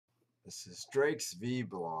This is Drake's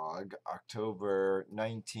Vblog, October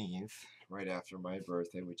 19th, right after my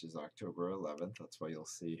birthday, which is October 11th. That's why you'll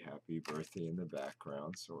see happy birthday in the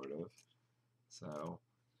background, sort of. So,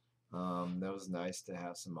 that was nice to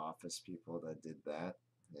have some office people that did that.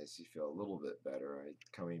 Makes you feel a little bit better.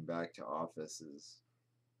 Coming back to office is,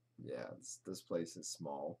 yeah, this place is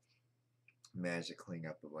small. Managed to clean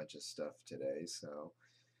up a bunch of stuff today, so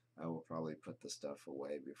I will probably put the stuff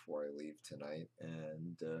away before I leave tonight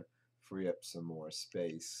and free up some more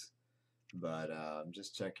space. But I'm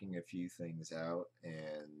just checking a few things out,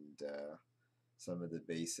 and some of the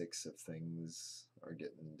basics of things are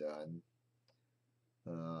getting done.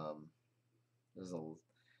 Um, there's a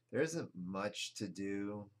there isn't much to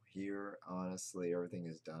do here, honestly. Everything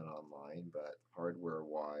is done online, but hardware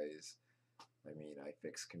wise, I mean, I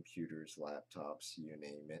fix computers, laptops, you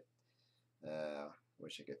name it.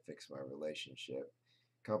 Wish I could fix my relationship.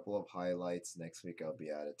 Couple of highlights. Next week I'll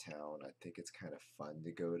be out of town. I think it's kind of fun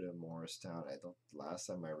to go to Morristown. I don't. Last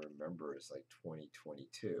time I remember is like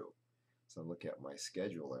 2022. So I'm looking at my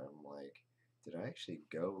schedule and I'm like, did I actually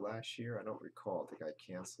go last year? I don't recall. I think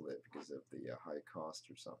I canceled it because of the high cost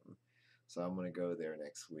or something. So I'm gonna go there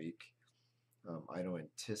next week. I don't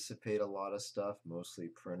anticipate a lot of stuff, mostly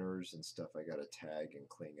printers and stuff I got to tag and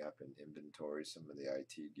clean up and inventory some of the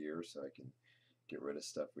IT gear so I can get rid of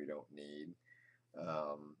stuff we don't need,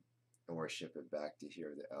 um, or ship it back to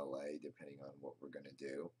here to LA, depending on what we're going to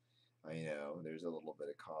do. I know there's a little bit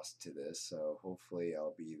of cost to this, so hopefully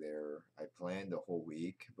I'll be there. I planned a whole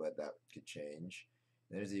week, but that could change.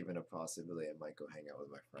 There's even a possibility I might go hang out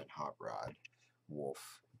with my friend Hot Rod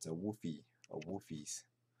Wolf. It's a Wolfies.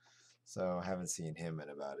 So I haven't seen him in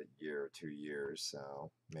about a year or 2 years,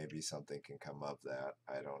 so maybe something can come of that.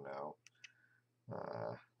 I don't know.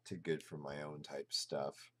 Too good for my own type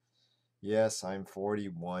stuff. Yes, I'm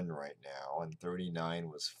 41 right now, and 39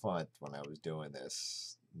 was fun when I was doing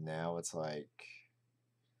this. Now it's like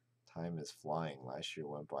time is flying. Last year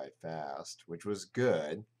went by fast, which was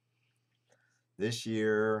good. This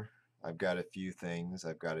year, I've got a few things.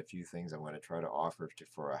 I've got a few things I'm going to try to offer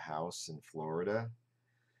for a house in Florida,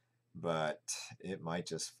 but it might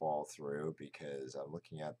just fall through because I'm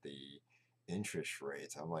looking at the interest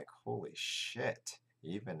rates. I'm like, holy shit.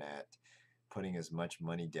 Even at putting as much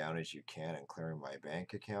money down as you can and clearing my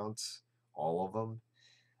bank accounts, all of them,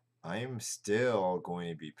 I'm still going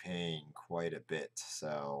to be paying quite a bit.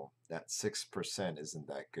 So that 6% isn't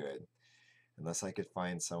that good. Unless I could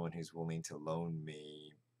find someone who's willing to loan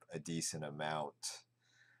me a decent amount.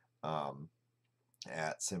 Um,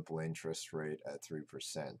 at simple interest rate at 3%.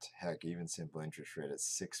 Heck, even simple interest rate at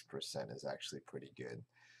 6% is actually pretty good.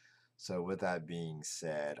 So with that being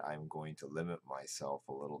said, I'm going to limit myself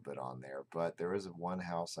a little bit on there, but there is one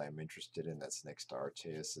house I'm interested in that's next to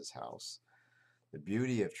Archeus's house. The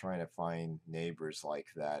beauty of trying to find neighbors like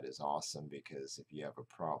that is awesome because if you have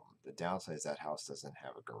a problem, the downside is that house doesn't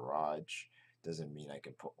have a garage. Doesn't mean I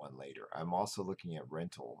can put one later. I'm also looking at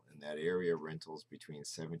rental. In that area, rentals between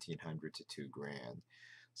 1,700 to 2 grand.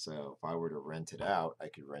 So if I were to rent it out, I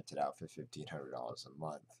could rent it out for $1,500 a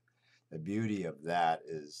month. The beauty of that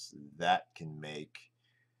is that can make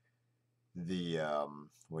the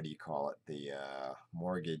what do you call it, the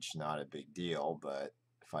mortgage not a big deal, but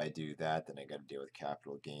if I do that, then I got to deal with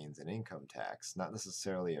capital gains and income tax. Not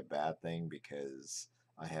necessarily a bad thing because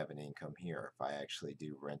I have an income here. If I actually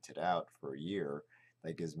do rent it out for a year,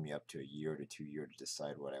 that gives me up to a year to 2 years to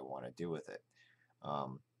decide what I want to do with it.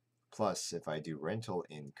 um, Plus, if I do rental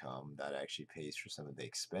income, that actually pays for some of the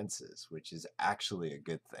expenses, which is actually a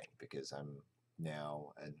good thing because I'm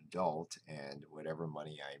now an adult and whatever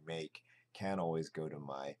money I make can't always go to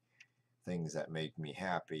my things that make me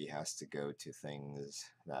happy, has to go to things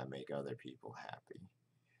that make other people happy.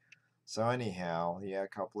 So anyhow, yeah, a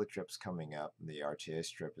couple of trips coming up. The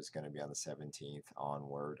RTS trip is going to be on the 17th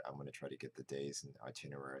onward. I'm going to try to get the days and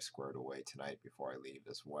itinerary squared away tonight before I leave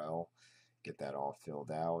as well. Get that all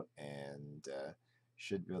filled out and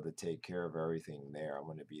should be able to take care of everything there. I'm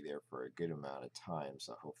going to be there for a good amount of time,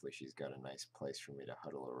 so hopefully she's got a nice place for me to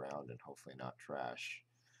huddle around and hopefully not trash.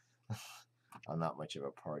 I'm not much of a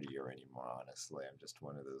partier anymore, honestly. I'm just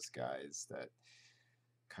one of those guys that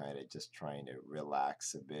kind of just trying to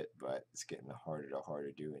relax a bit, but it's getting harder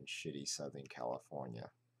to do in shitty Southern California.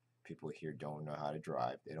 People here don't know how to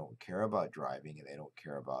drive. They don't care about driving and they don't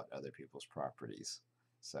care about other people's properties.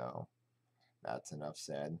 So that's enough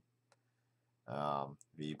said.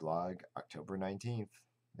 Vblog, October 19th,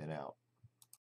 and out.